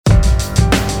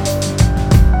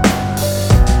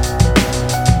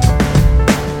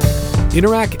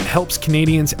Interac helps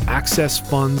Canadians access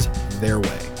funds their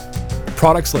way.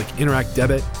 Products like Interac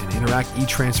Debit and Interac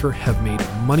eTransfer have made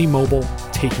money mobile,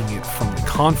 taking it from the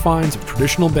confines of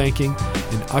traditional banking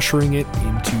and ushering it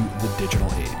into the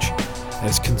digital age.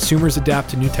 As consumers adapt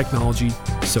to new technology,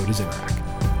 so does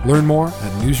Interac. Learn more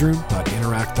at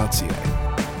newsroom.interac.ca.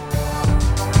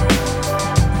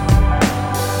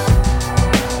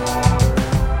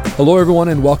 Hello everyone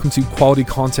and welcome to Quality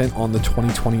Content on the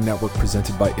 2020 Network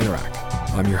presented by Interac.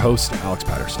 I'm your host, Alex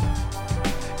Paterson.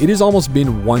 It has almost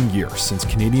been 1 year since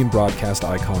Canadian broadcast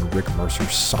icon Rick Mercer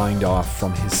signed off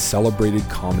from his celebrated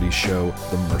comedy show,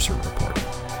 The Mercer Report.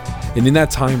 And in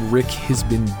that time, Rick has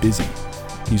been busy.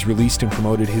 He's released and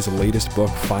promoted his latest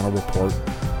book, Final Report.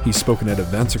 He's spoken at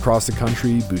events across the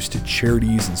country, boosted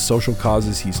charities and social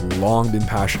causes he's long been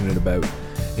passionate about,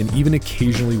 and even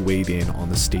occasionally weighed in on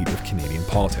the state of Canadian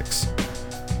politics.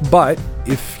 But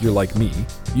if you're like me,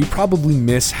 you probably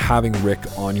miss having Rick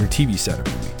on your TV set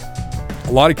every week.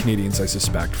 A lot of Canadians, I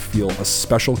suspect, feel a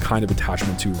special kind of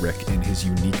attachment to Rick and his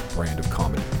unique brand of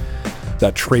comedy.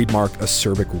 That trademark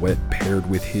acerbic wit paired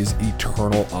with his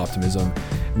eternal optimism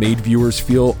made viewers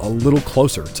feel a little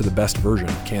closer to the best version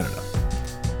of Canada.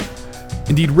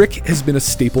 Indeed, Rick has been a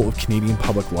staple of Canadian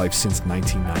public life since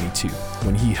 1992,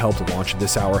 when he helped launch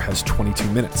This Hour Has 22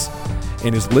 Minutes,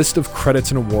 and his list of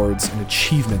credits and awards and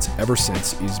achievements ever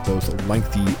since is both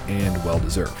lengthy and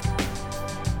well-deserved.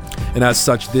 And as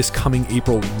such, this coming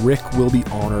April, Rick will be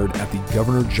honored at the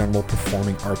Governor General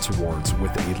Performing Arts Awards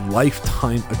with a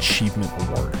Lifetime Achievement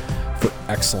Award for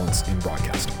excellence in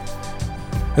broadcasting.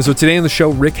 And so today on the show,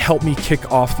 Rick helped me kick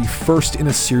off the first in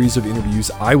a series of interviews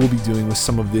I will be doing with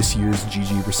some of this year's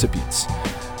GG recipients,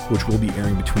 which will be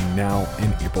airing between now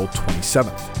and April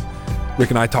 27th. Rick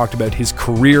and I talked about his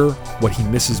career, what he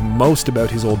misses most about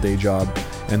his old day job,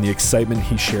 and the excitement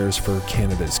he shares for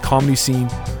Canada's comedy scene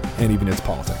and even its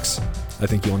politics. I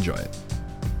think you'll enjoy it.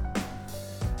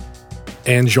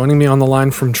 And joining me on the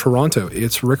line from Toronto,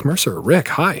 it's Rick Mercer. Rick,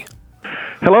 hi.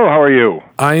 Hello, how are you?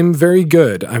 I'm very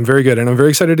good. And I'm very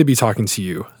excited to be talking to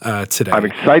you today. I'm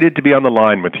excited to be on the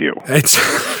line with you.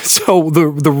 So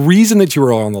the reason that you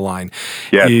are on the line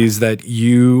is that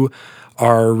you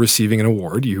are receiving an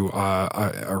award. You are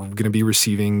going to be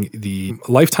receiving the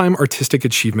Lifetime Artistic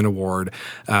Achievement Award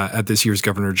at this year's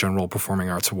Governor General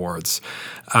Performing Arts Awards.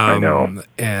 I know.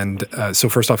 And so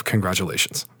first off,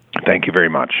 congratulations. Thank you very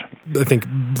much. I think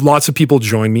lots of people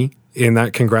join me in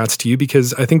that congrats to you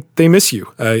because I think they miss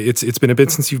you. It's been a bit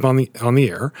since you've been on the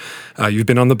air. You've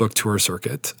been on the book tour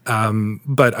circuit.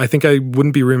 But I think I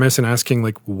wouldn't be remiss in asking,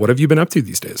 what have you been up to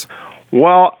these days?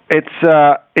 Well,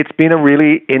 it's been a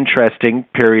really interesting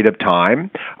period of time.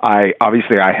 I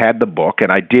had the book,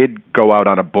 and I did go out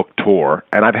on a book tour.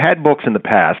 And I've had books in the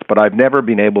past, but I've never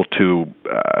been able to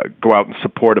go out and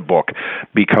support a book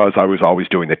because I was always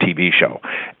doing the TV show.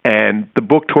 And the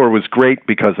book tour was great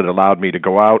because it allowed me to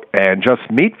go out and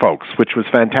just meet folks, which was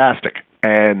fantastic.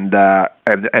 And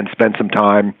spend some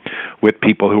time with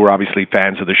people who were obviously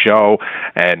fans of the show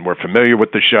and were familiar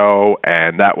with the show,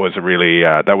 and that was a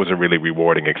really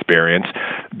rewarding experience.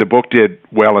 The book did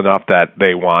well enough that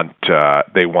they want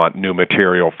new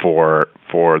material for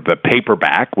the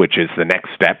paperback, which is the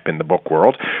next step in the book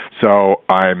world. So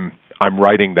I'm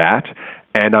writing that,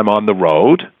 and I'm on the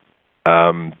road.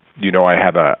 I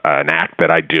have an act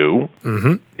that I do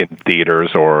in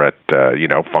theaters or at,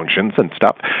 functions and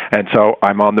stuff. And so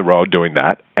I'm on the road doing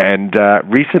that. And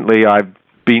recently I've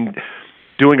been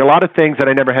doing a lot of things that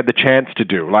I never had the chance to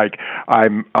do. Like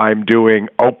I'm doing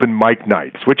open mic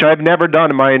nights, which I've never done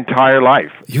in my entire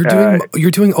life. You're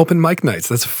doing open mic nights.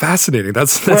 That's fascinating.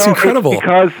 That's incredible. It's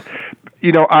because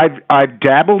I've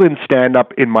dabbled in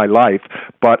stand-up in my life,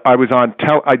 but I was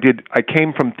I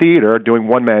came from theater doing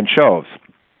one-man shows.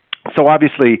 So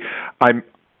obviously, I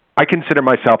consider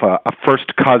myself a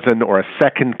first cousin or a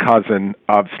second cousin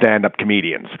of stand-up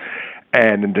comedians,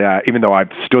 and even though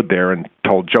I've stood there and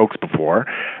told jokes before,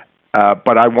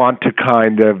 but I want to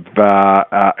kind of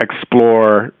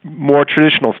explore more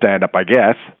traditional stand-up, I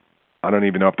guess. I don't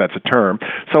even know if that's a term.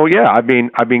 So yeah, I've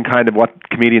been kind of what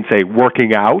comedians say,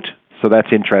 working out. So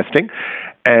that's interesting,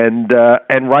 and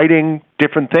writing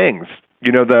different things.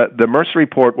 The Mercer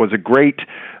Report was a great,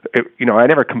 I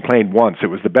never complained once. It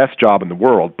was the best job in the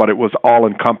world, but it was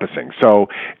all-encompassing. So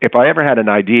if I ever had an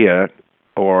idea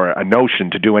or a notion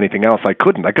to do anything else, I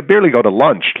couldn't. I could barely go to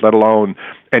lunch, let alone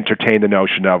entertain the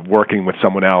notion of working with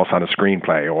someone else on a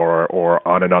screenplay or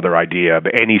on another idea of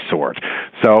any sort.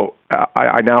 So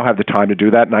I now have the time to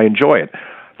do that, and I enjoy it.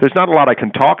 There's not a lot I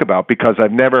can talk about because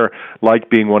I've never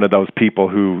liked being one of those people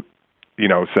who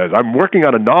says, I'm working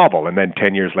on a novel, and then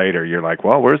 10 years later, you're like,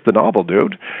 well, where's the novel,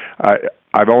 dude?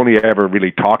 I've only ever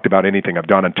really talked about anything I've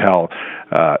done until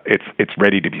it's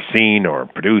ready to be seen or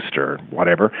produced or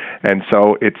whatever. And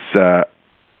so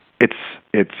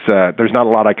there's not a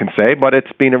lot I can say, but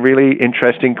it's been a really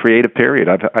interesting creative period.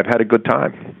 I've had a good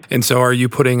time. And so are you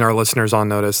putting our listeners on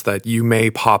notice that you may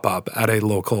pop up at a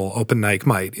local open mic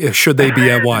night? Should they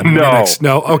be at one? No.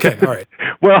 No? Okay, all right.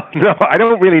 Well, no, I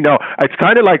don't really know. It's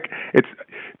kind of like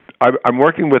I'm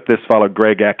working with this fellow,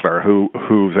 Greg Eckler,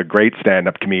 who's a great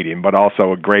stand-up comedian, but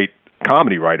also a great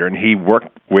comedy writer, and he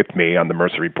worked with me on the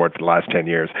Mercer Report for the last 10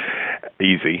 years,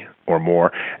 easy or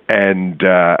more, and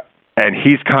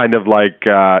he's kind of like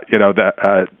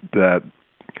the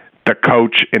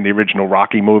coach in the original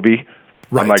Rocky movie.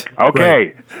 Right, I'm like,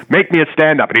 okay, make me a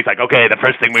stand-up. And he's like, okay, the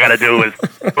first thing we got to do is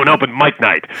an open mic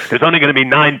night. There's only going to be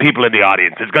 9 people in the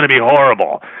audience. It's going to be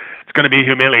horrible. It's going to be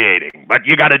humiliating, but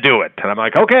you got to do it. And I'm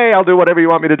like, okay, I'll do whatever you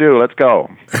want me to do. Let's go.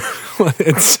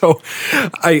 And so,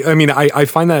 I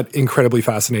find that incredibly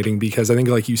fascinating because I think,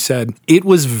 like you said, it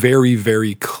was very,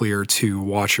 very clear to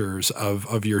watchers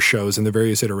of your shows and the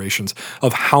various iterations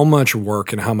of how much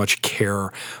work and how much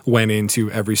care went into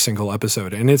every single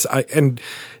episode. And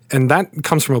and that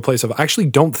comes from a place of I actually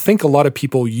don't think a lot of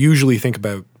people usually think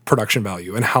about production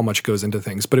value and how much goes into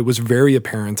things, but it was very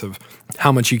apparent of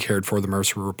how much you cared for the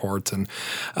Mercer Report and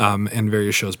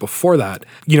various shows before that.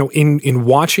 In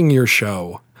watching your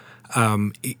show,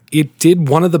 it did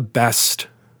one of the best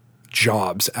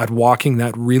jobs at walking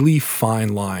that really fine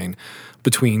line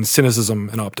between cynicism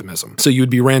and optimism. So you'd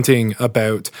be ranting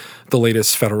about the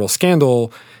latest federal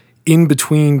scandal in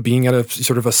between being at a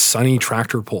sort of a sunny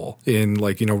tractor pull in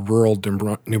rural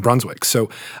New Brunswick. So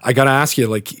I got to ask you,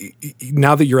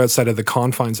 now that you're outside of the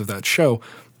confines of that show,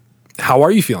 how are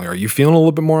you feeling? Are you feeling a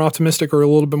little bit more optimistic or a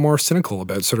little bit more cynical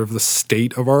about sort of the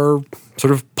state of our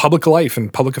sort of public life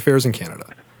and public affairs in Canada?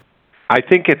 I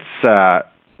think it's,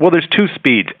 there's 2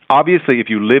 speeds. Obviously, if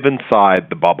you live inside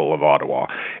the bubble of Ottawa,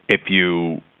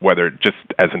 whether just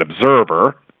as an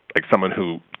observer, like someone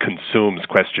who consumes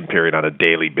Question Period on a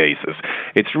daily basis,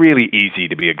 it's really easy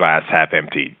to be a glass half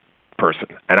empty person.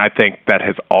 And I think that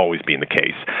has always been the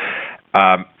case.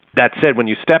 That said, when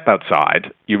you step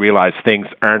outside, you realize things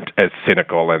aren't as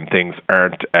cynical and things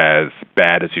aren't as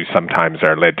bad as you sometimes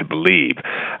are led to believe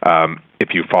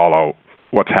if you follow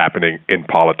what's happening in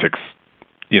politics,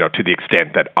 to the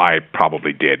extent that I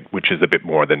probably did, which is a bit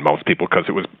more than most people because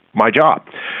it was my job.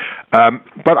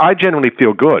 But I generally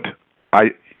feel good.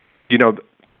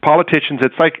 Politicians,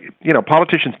 it's like,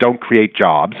 politicians don't create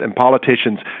jobs, and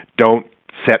politicians don't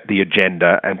set the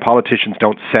agenda, and politicians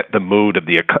don't set the mood of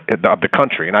the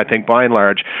country. And I think by and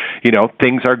large,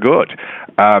 things are good.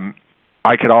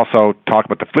 I could also talk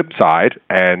about the flip side,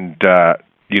 and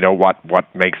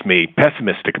what makes me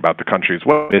pessimistic about the country as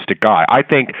well. Pessimistic guy. I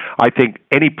think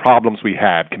any problems we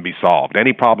have can be solved.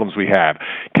 Any problems we have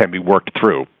can be worked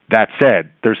through. That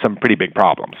said, there's some pretty big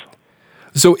problems.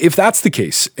 So if that's the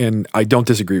case, and I don't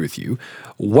disagree with you,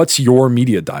 what's your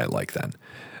media diet like then?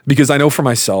 Because I know for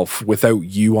myself, without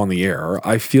you on the air,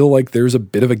 I feel like there's a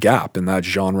bit of a gap in that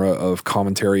genre of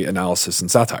commentary, analysis,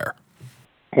 and satire.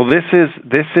 Well, this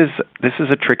is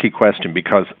a tricky question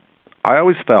because I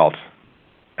always felt,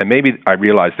 and maybe I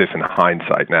realize this in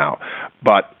hindsight now,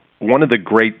 but one of the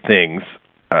great things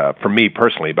for me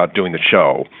personally about doing the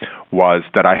show was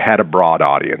that I had a broad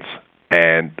audience.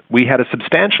 And we had a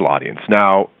substantial audience.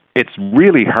 Now, it's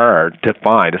really hard to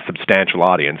find a substantial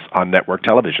audience on network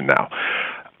television now.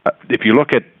 If you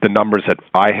look at the numbers that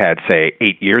I had, say,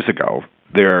 8 years ago,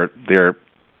 they're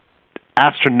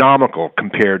astronomical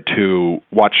compared to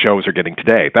what shows are getting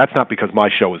today. That's not because my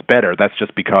show is better. That's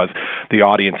just because the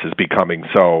audience is becoming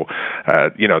so,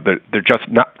 they're just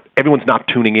not, everyone's not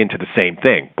tuning into the same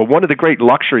thing. But one of the great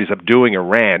luxuries of doing a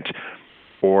rant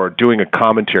or doing a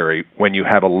commentary when you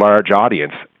have a large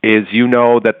audience is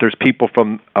that there's people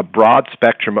from a broad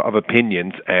spectrum of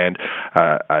opinions and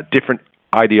different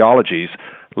ideologies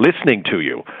listening to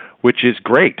you, which is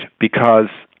great because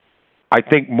I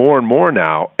think more and more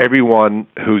now, everyone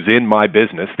who's in my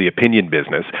business, the opinion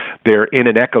business, they're in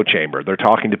an echo chamber. They're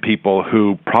talking to people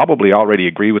who probably already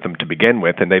agree with them to begin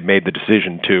with, and they've made the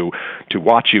decision to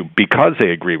watch you because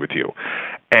they agree with you.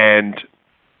 And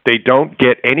they don't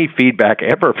get any feedback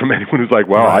ever from anyone who's like,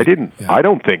 well, right. I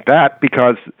don't think that,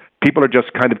 because people are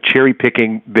just kind of cherry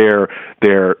picking their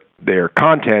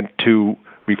content to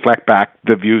reflect back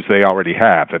the views they already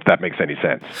have, if that makes any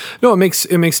sense. No, it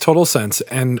makes total sense.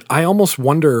 And I almost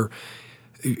wonder,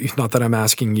 not that I'm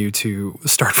asking you to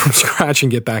start from scratch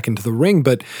and get back into the ring,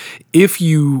 but if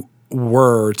you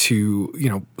were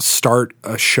to, start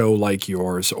a show like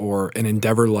yours or an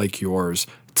endeavor like yours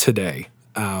today,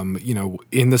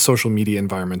 in the social media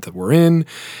environment that we're in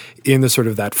the sort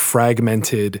of that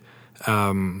fragmented,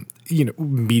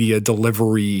 media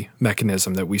delivery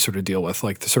mechanism that we sort of deal with,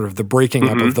 like the sort of the breaking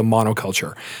up of the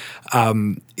monoculture.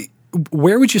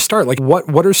 Where would you start? Like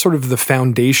what are sort of the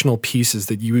foundational pieces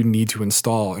that you would need to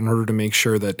install in order to make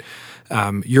sure that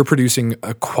you're producing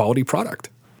a quality product?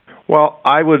 Well,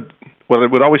 it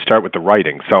would always start with the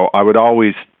writing. So I would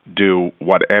always do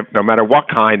no matter what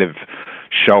kind of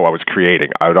show I was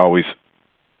creating, I would always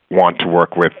want to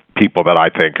work with people that I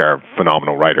think are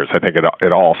phenomenal writers. I think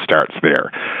it all starts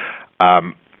there.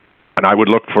 And I would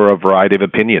look for a variety of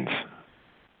opinions.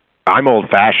 I'm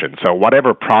old-fashioned, so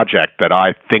whatever project that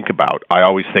I think about, I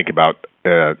always think about,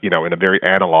 in a very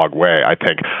analog way. I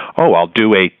think, I'll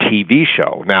do a TV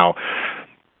show. Now,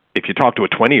 if you talk to a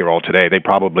 20-year-old today, they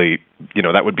probably,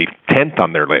 that would be 10th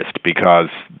on their list because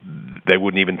they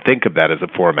wouldn't even think of that as a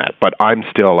format. But I'm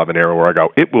still of an era where I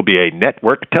go, it will be a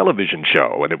network television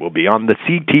show, and it will be on the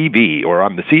CTV or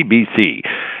on the CBC.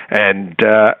 And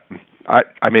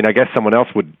I guess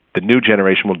the new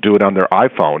generation will do it on their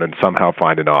iPhone and somehow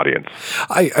find an audience.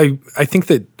 I think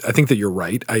that you're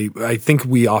right. I think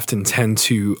we often tend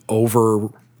to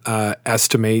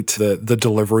estimate the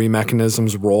delivery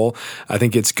mechanism's role. I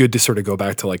think it's good to sort of go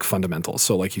back to like fundamentals.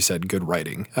 So like you said, good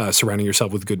writing, surrounding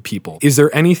yourself with good people. Is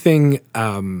there anything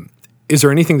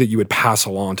that you would pass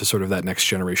along to sort of that next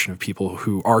generation of people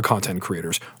who are content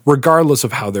creators, regardless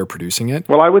of how they're producing it?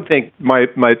 Well, I would think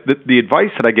the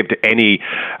advice that I give to any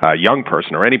young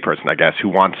person or any person, I guess, who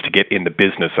wants to get in the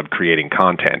business of creating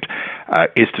content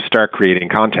is to start creating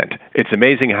content. It's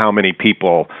amazing how many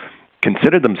people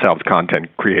consider themselves content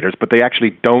creators, but they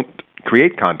actually don't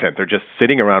create content. They're just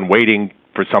sitting around waiting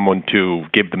for someone to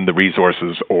give them the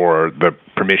resources or the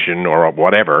permission or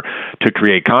whatever to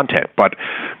create content. But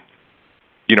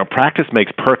practice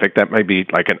makes perfect. That may be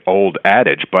like an old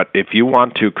adage, but if you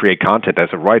want to create content as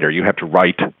a writer, you have to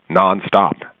write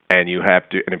nonstop, and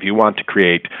if you want to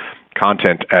create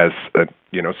content as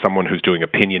someone who's doing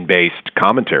opinion-based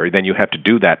commentary, then you have to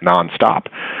do that nonstop,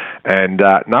 and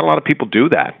not a lot of people do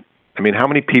that. I mean, how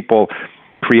many people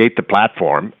create the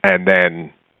platform and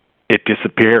then it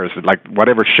disappears? Like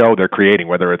whatever show they're creating,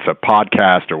 whether it's a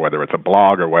podcast or whether it's a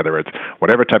blog or whether it's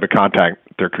whatever type of content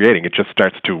they're creating, it just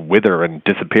starts to wither and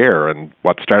disappear. And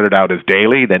what started out as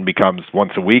daily then becomes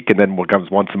once a week and then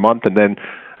becomes once a month and then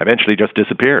eventually just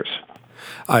disappears.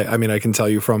 I mean, I can tell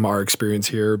you from our experience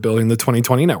here building the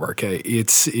 2020 network, it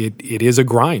is a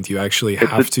grind. You actually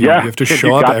have to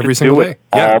show up every single day.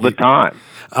 All the time.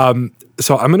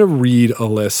 So I'm going to read a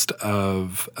list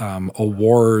of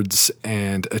awards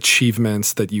and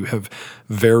achievements that you have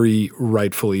very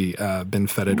rightfully been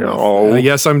feted with.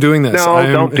 Yes, I'm doing this. No,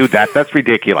 don't do that. That's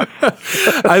ridiculous.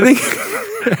 I think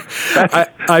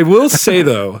I will say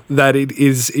though that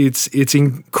it's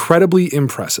incredibly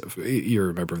impressive.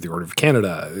 You're a member of the Order of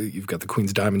Canada. You've got the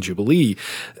Queen's Diamond Jubilee.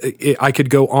 I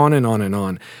could go on and on and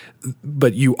on.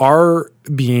 But you are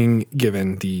being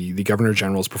given the Governor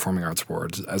General's Performing Arts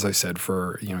Awards, as I said,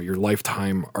 for your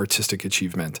lifetime artistic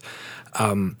achievement.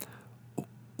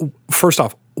 First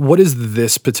off, what does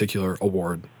this particular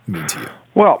award mean to you?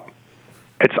 Well,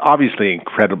 it's obviously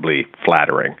incredibly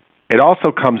flattering. It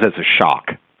also comes as a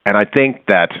shock, and I think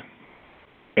that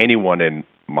anyone in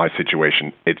my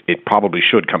situation, it probably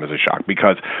should come as a shock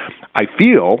because I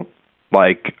feel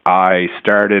like I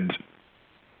started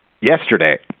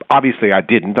yesterday. Obviously, I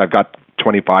didn't. I've got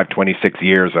 25, 26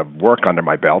 years of work under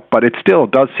my belt, but it still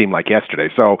does seem like yesterday.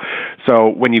 So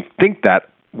when you think that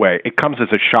way, it comes as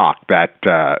a shock that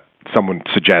someone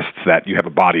suggests that you have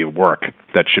a body of work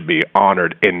that should be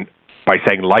honored by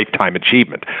saying lifetime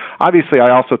achievement. Obviously,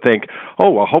 I also think,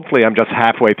 hopefully I'm just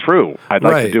halfway through. I'd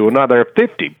like to do another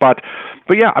 50. But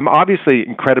yeah, I'm obviously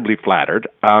incredibly flattered.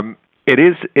 It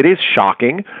is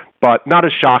shocking, but not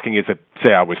as shocking as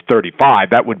say I was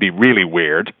 35. That would be really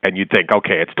weird, and you'd think,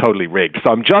 okay, it's totally rigged. So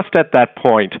I'm just at that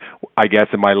point, I guess,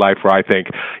 in my life where I think,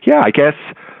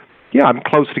 I'm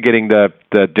close to getting the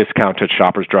discount at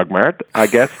Shoppers Drug Mart. I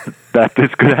guess that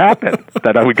this could happen,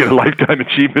 that I would get a Lifetime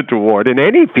Achievement Award in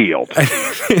any field.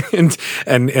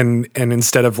 and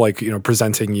instead of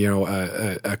presenting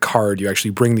a card, you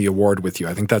actually bring the award with you.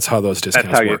 I think that's how those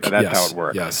discounts work. That's how it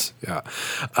works. Yes, yeah.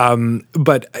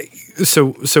 But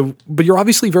you're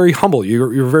obviously very humble.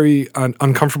 You're very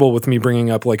uncomfortable with me bringing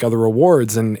up other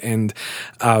awards and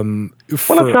it's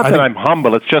not that I'm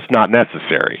humble. It's just not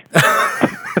necessary.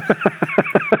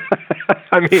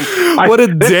 I mean, what a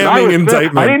damning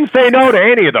indictment. I didn't say no to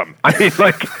any of them. I mean,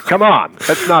 like, come on.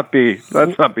 Let's not be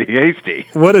hasty.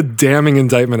 What a damning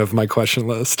indictment of my question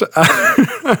list.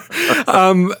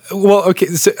 Well, okay.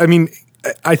 So, I mean,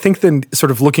 I think then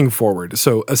sort of looking forward,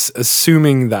 so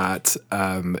assuming that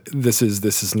this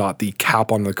is not the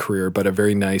cap on the career, but a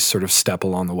very nice sort of step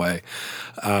along the way.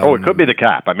 It could be the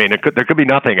cap. I mean, there could be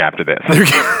nothing after this.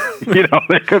 There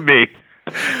could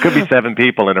be 7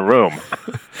 people in a room.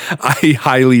 I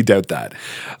highly doubt that.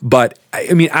 But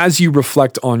I mean, as you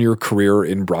reflect on your career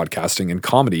in broadcasting and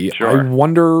comedy, sure. I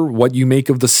wonder what you make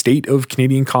of the state of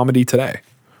Canadian comedy today.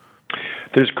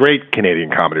 There's great Canadian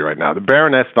comedy right now. The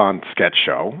Baroness von sketch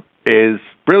show is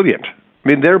brilliant. I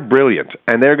mean, they're brilliant,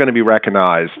 and they're going to be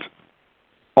recognized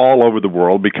all over the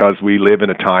world because we live in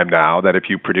a time now that if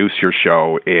you produce your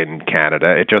show in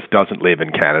Canada, it just doesn't live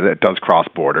in Canada. It does cross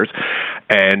borders.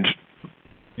 And,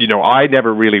 I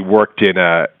never really worked in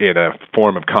a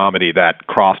form of comedy that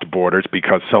crossed borders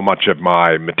because so much of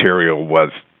my material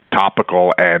was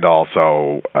topical and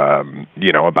also,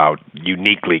 about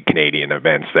uniquely Canadian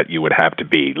events that you would have to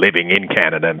be living in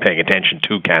Canada and paying attention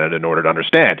to Canada in order to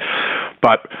understand.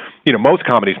 But, most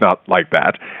comedy's not like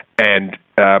that. And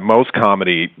most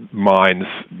comedy mines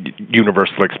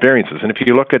universal experiences. And if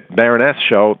you look at Baroness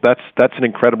show, that's an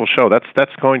incredible show.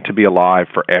 That's going to be alive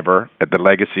forever. The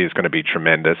legacy is going to be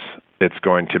tremendous. It's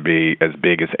going to be as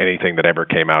big as anything that ever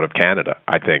came out of Canada,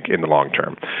 I think, in the long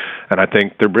term. And I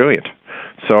think they're brilliant.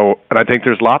 So, and I think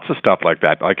there's lots of stuff like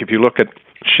that. Like if you look at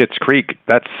Schitt's Creek,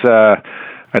 that's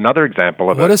another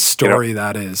example of what a story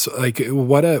that is. Like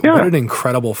what an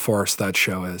incredible force that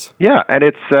show is. Yeah, and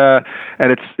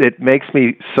it makes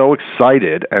me so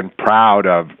excited and proud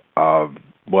of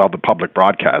the public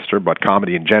broadcaster, but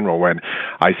comedy in general, when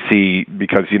I see,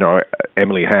 because,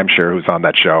 Emily Hampshire, who's on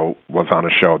that show, was on a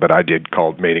show that I did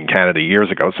called Made in Canada years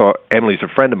ago. So Emily's a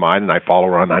friend of mine, and I follow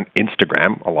her on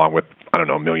Instagram, along with,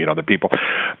 a million other people.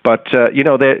 But,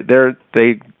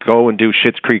 they go and do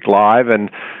Schitt's Creek Live,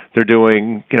 and they're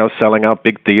doing, selling out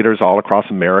big theaters all across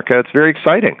America. It's very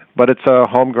exciting, but it's a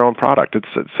homegrown product.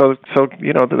 It's the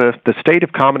state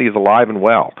of comedy is alive and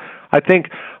well. I think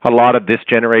a lot of this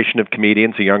generation of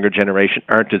comedians, a younger generation,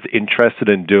 aren't as interested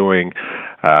in doing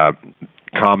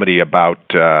comedy about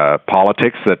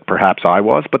politics that perhaps I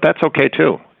was, but that's okay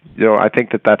too. I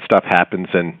think that stuff happens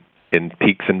in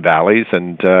peaks and valleys,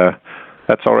 and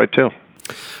that's all right too.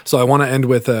 So I want to end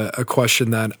with a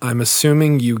question that I'm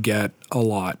assuming you get a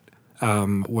lot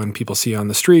when people see you on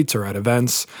the streets or at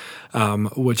events,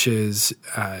 which is,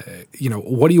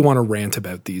 what do you want to rant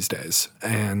about these days?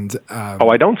 And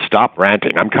I don't stop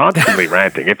ranting. I'm constantly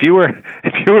ranting. If you were in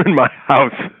my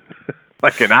house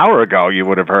like an hour ago, you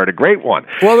would have heard a great one.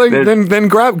 Well, then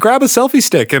grab a selfie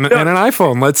stick and an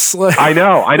iPhone. I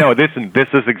know. This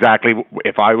is exactly,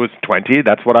 if I was 20,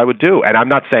 that's what I would do. And I'm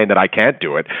not saying that I can't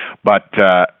do it, but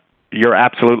you're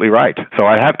absolutely right. So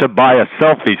I have to buy a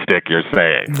selfie stick, you're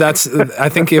saying. I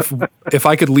think if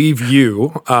I could leave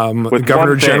you,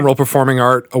 Governor General Performing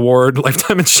Art Award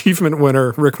Lifetime Achievement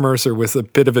winner Rick Mercer, with a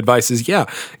bit of advice is, get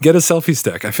a selfie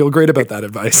stick. I feel great about that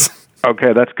advice.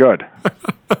 Okay, that's good.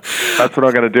 That's what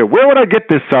I'm going to do. Where would I get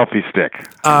this selfie stick?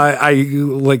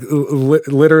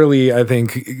 Literally, I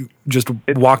think just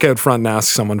walk out front and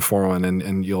ask someone for one,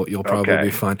 and you'll probably be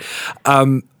fine.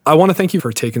 I want to thank you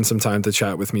for taking some time to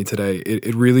chat with me today.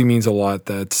 It really means a lot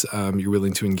that you're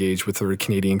willing to engage with sort of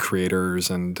Canadian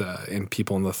creators and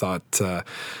people in the thought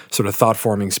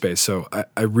forming space. So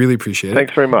I really appreciate it.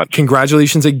 Thanks very much.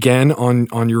 Congratulations again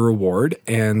on your award.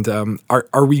 And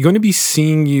are we going to be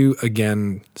seeing you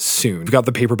again soon? We've got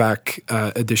the paperback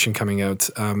edition coming out.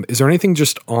 Is there anything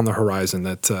just on the horizon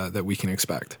that we can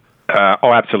expect?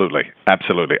 Absolutely.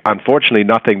 Unfortunately,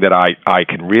 nothing that I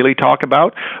can really talk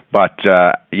about, but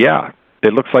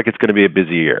it looks like it's going to be a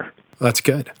busy year. That's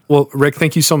good. Well, Rick,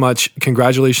 thank you so much.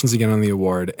 Congratulations again on the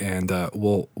award, and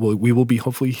we will be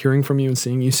hopefully hearing from you and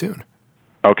seeing you soon.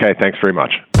 Okay, thanks very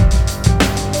much.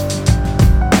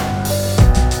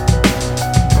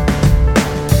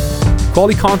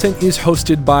 Quality Content is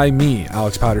hosted by me,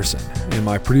 Alex Paterson, and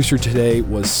my producer today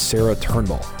was Sarah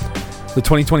Turnbull. The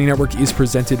 2020 Network is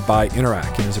presented by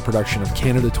Interact and is a production of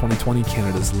Canada 2020,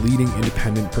 Canada's leading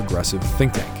independent progressive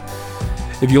think tank.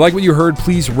 If you like what you heard,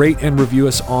 please rate and review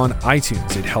us on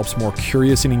iTunes. It helps more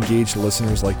curious and engaged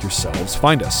listeners like yourselves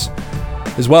find us.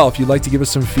 As well, if you'd like to give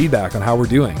us some feedback on how we're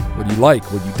doing, what you like,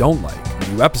 what you don't like,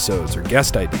 new episodes or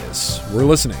guest ideas, we're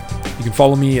listening. You can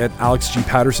follow me at Alex G.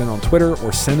 Paterson on Twitter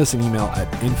or send us an email at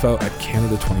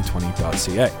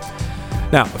info@canada2020.ca.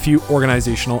 Now, a few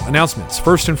organizational announcements.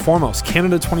 First and foremost,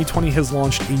 Canada 2020 has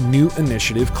launched a new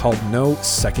initiative called No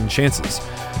Second Chances,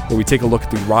 where we take a look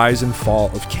at the rise and fall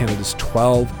of Canada's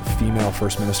 12 female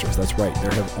First Ministers. That's right,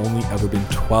 there have only ever been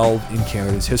 12 in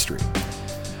Canada's history.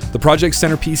 The project's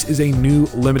centerpiece is a new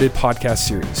limited podcast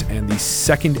series, and the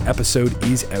second episode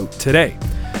is out today.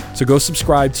 So go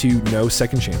subscribe to No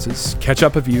Second Chances, catch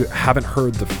up if you haven't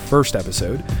heard the first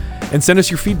episode, and send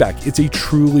us your feedback. It's a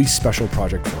truly special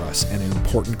project for us and an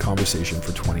important conversation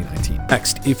for 2019.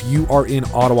 Next, if you are in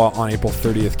Ottawa on April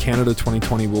 30th, Canada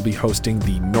 2020 will be hosting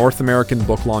the North American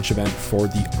book launch event for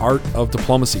The Art of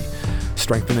Diplomacy,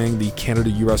 strengthening the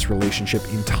Canada-US relationship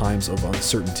in times of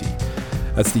uncertainty.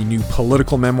 That's the new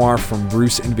political memoir from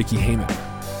Bruce and Vicky Heyman.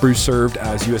 Bruce served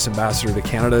as U.S. Ambassador to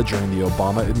Canada during the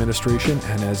Obama administration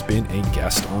and has been a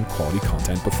guest on Quality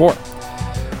Content before.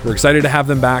 We're excited to have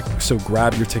them back, so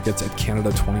grab your tickets at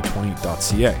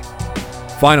canada2020.ca.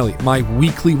 Finally, my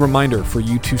weekly reminder for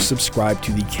you to subscribe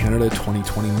to the Canada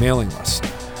 2020 mailing list.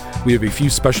 We have a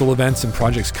few special events and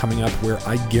projects coming up where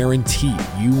I guarantee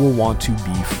you will want to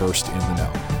be first in the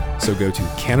know. So go to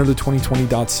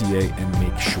canada2020.ca and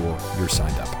make sure you're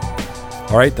signed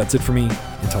up. All right, that's it for me.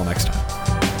 Until next time.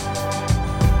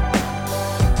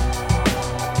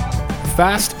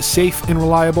 Fast, safe, and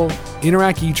reliable,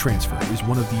 Interac e-Transfer is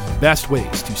one of the best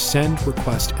ways to send,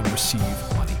 request, and receive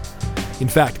money. In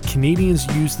fact, Canadians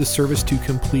use the service to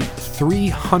complete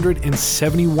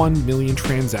 371 million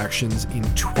transactions in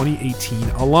 2018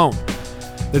 alone.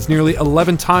 That's nearly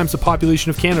 11 times the population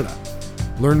of Canada.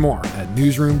 Learn more at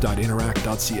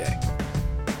newsroom.interac.ca.